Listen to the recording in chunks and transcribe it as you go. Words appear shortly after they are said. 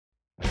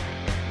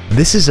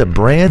This is a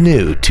brand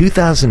new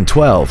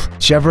 2012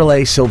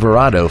 Chevrolet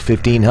Silverado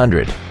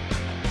 1500.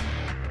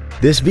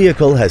 This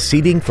vehicle has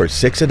seating for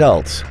 6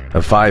 adults, a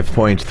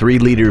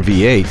 5.3-liter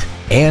V8,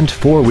 and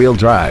 4-wheel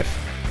drive.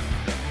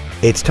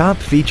 Its top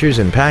features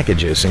and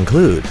packages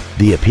include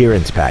the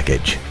Appearance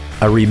Package,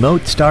 a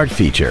remote start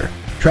feature,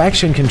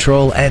 traction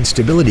control and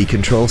stability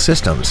control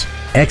systems,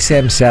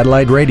 XM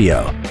satellite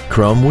radio,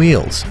 chrome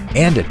wheels,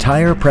 and a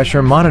tire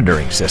pressure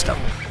monitoring system.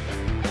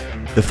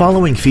 The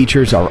following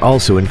features are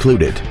also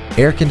included: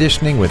 air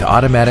conditioning with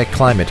automatic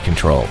climate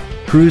control,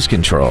 cruise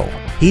control,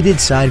 heated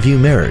side view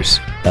mirrors,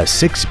 a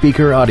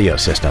 6-speaker audio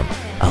system,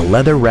 a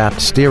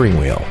leather-wrapped steering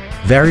wheel,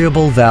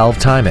 variable valve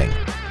timing,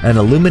 an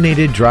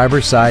illuminated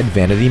driver's side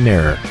vanity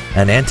mirror,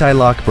 an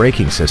anti-lock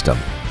braking system,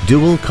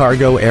 dual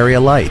cargo area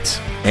lights,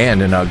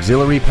 and an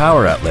auxiliary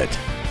power outlet.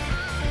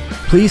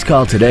 Please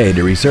call today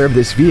to reserve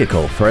this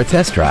vehicle for a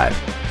test drive.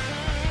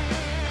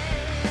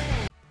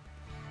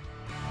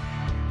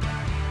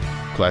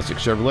 Classic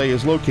Chevrolet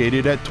is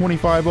located at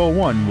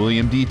 2501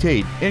 William D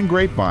Tate in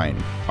Grapevine.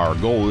 Our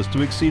goal is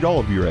to exceed all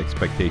of your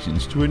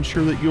expectations to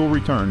ensure that you'll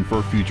return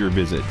for future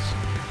visits.